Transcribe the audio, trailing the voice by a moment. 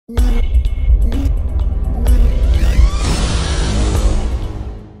Hey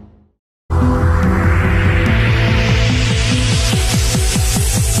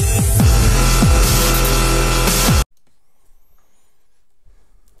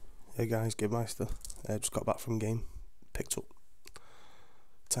guys, GibbMeister. Just got back from game, picked up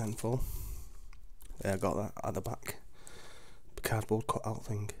TitanFall. I got that at the back, the cardboard cutout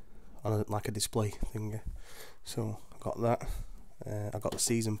thing, on like a display thing. So I got that. I got the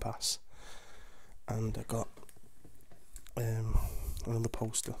season pass, and I got another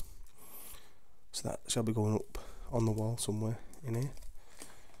poster. So that shall be going up on the wall somewhere in here.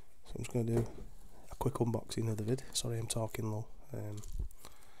 So I'm just gonna do a quick unboxing of the vid. Sorry, I'm talking low.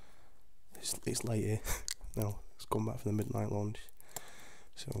 It's late here now. It's come back from the midnight launch,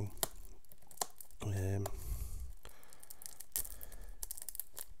 so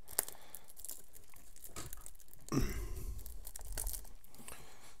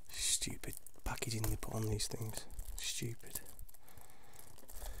stupid packaging they put on these things. Stupid.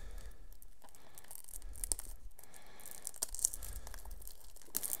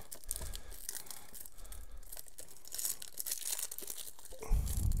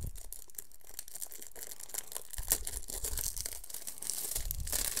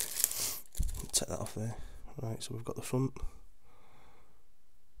 Take that off there. Right, so we've got the front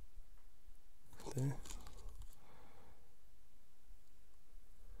there,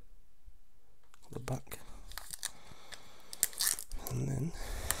 the back, and then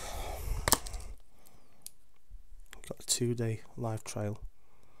we've got a 2-day live trial,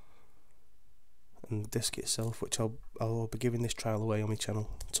 and the disc itself, which I'll be giving this trial away on my channel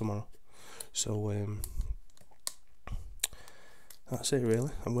tomorrow. So that's it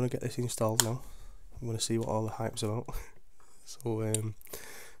really. I'm going to get this installed now. I'm going to see what all the hype's about. So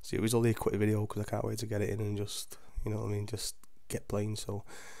it was only a quick video because I can't wait to get it in and just, you know what I mean, just get playing. So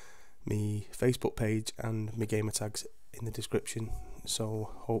my Facebook page and my gamer tags in the description.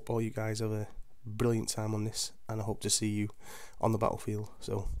 So hope all you guys have a brilliant time on this, and I hope to see you on the battlefield.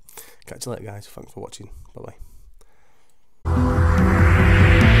 So catch you later guys, thanks for watching, bye bye.